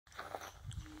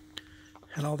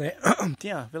Hello there.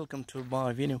 Yeah, welcome to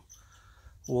my video.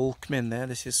 Welcome in there.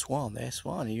 This is Swan there.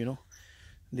 Swan,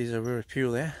 these are very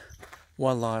few there.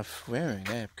 Wildlife wearing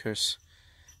there because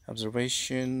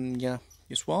observation, yeah,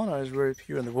 Swan are very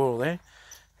few in the world there.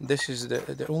 This is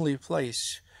the only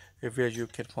place where you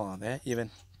can find there.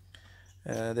 Even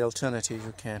the alternative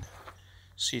you can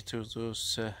see through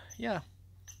those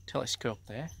telescope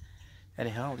there.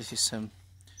 Anyhow, this is some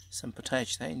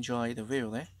footage there. Enjoy the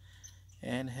view there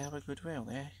and have a good view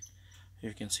there.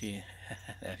 You can see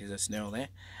that is the snow there.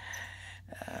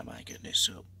 My goodness,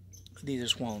 so these are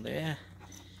swan there.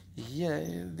 Yeah,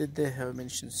 did they have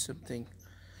mentioned something?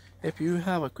 If you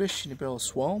have a question about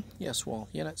swan, swan,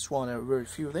 that swan are very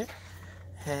few there,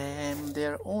 and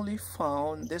they're only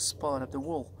found this part of the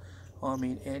world. I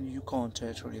mean, in Yukon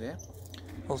territory there.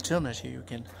 Alternative, you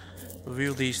can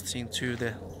view these things through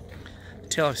the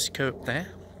telescope there.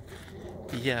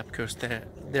 Yeah, because there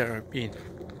have been.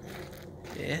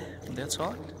 Yeah, that's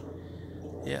all.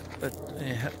 Yeah, but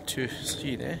you have to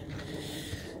see there.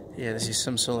 Yeah, this is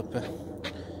some sort of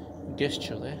a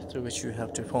gesture there through which you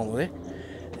have to follow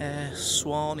there.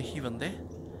 Swan Haven there.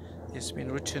 It's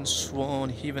been written Swan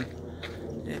Haven.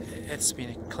 It's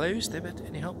been closed there, but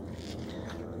anyhow,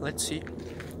 let's see.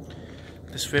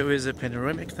 This view is a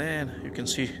panoramic there, and you can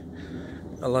see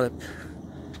a lot of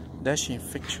dashing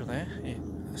picture there. Yeah,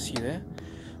 see there.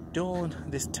 Don't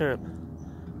disturb.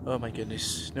 Oh my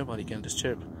goodness, nobody can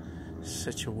disturb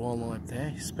such a wildlife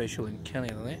there, especially in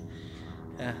Canada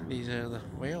there. These are the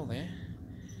whale there.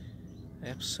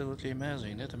 Absolutely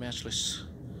amazing, not matchless.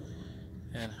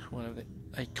 And one of the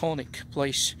iconic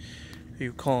place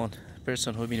Yukon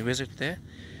person who been visit there.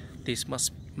 This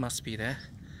must be there.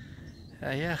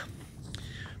 Yeah.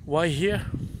 Why here?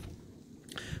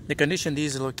 The condition,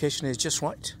 this location is just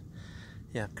right.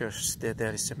 Yeah, of course,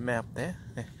 there is a map there.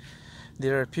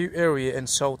 There are a few areas in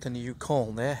southern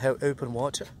Yukon there have open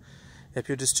water. If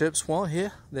you disturb swan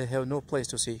here, they have no place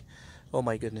to see. Oh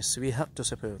my goodness, we have to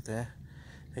support there.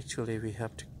 Actually, we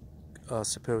have to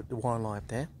support the wildlife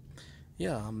there.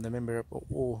 Yeah, I'm the member of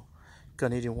all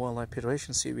Canadian Wildlife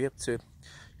Federation. See, we have to,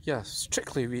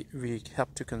 strictly we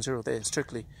have to conserve there.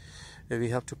 Strictly, we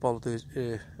have to follow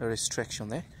the restriction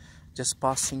there. Just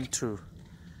passing through.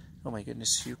 Oh my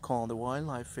goodness, Yukon, the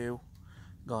wildlife view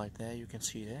guide there, you can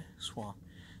see there, swan.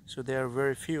 So there are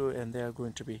very few, and they are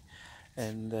going to be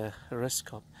in the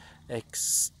risk of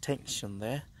extinction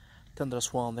there. Tundra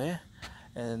swan there,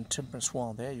 and temperate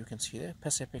swan there, you can see there.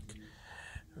 Pacific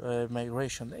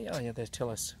migration there. Yeah, they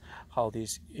tell us how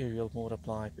these aerial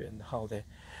multiply and how they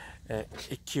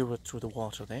accurate through the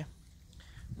water there.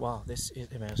 Wow, this is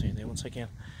amazing there. Once again,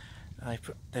 I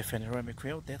put the panoramic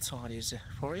view. That side is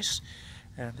forest,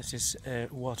 and this is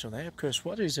water there. Of course,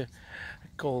 water is a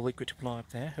cold liquid applied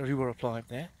there, a river applied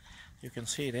there. You can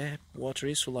see there, water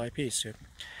is full IP, so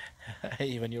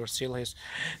even your seal has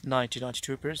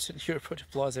 90-92%, your foot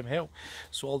applies them hell.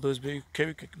 So all those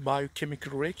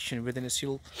biochemical reaction within a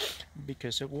seal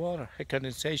because of water,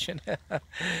 condensation,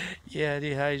 yeah,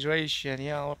 dehydration,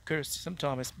 yeah, of course,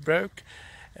 sometimes it's broke,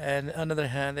 and on the other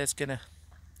hand, that's gonna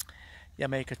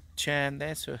make a chance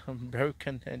there, so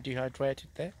broken and dehydrated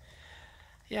there.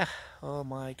 Yeah, oh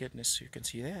my goodness, you can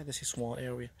see there, this is small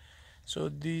area. So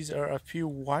these are a few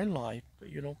wildlife,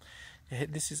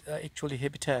 this is actually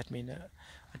habitat, I mean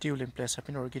a dwelling place of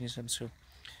an organism, so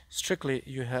strictly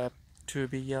you have to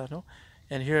be,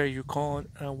 and here you can't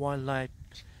wildlife,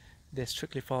 they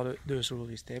strictly follow those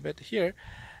rules there, but here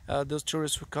those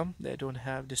tourists who come, they don't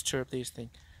have disturb these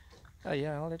things.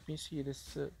 Yeah, let me see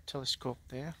this telescope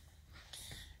there.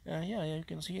 Yeah, you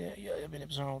can see that. Yeah, I've been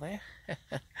observed there.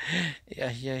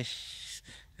 yeah,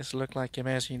 this look like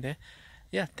amazing there.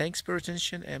 Yeah, thanks for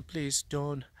attention, and please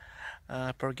don't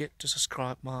forget to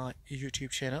subscribe my YouTube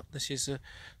channel. This is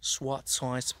SWAT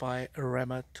Science by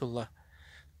Ramatullah.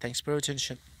 Thanks for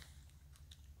attention.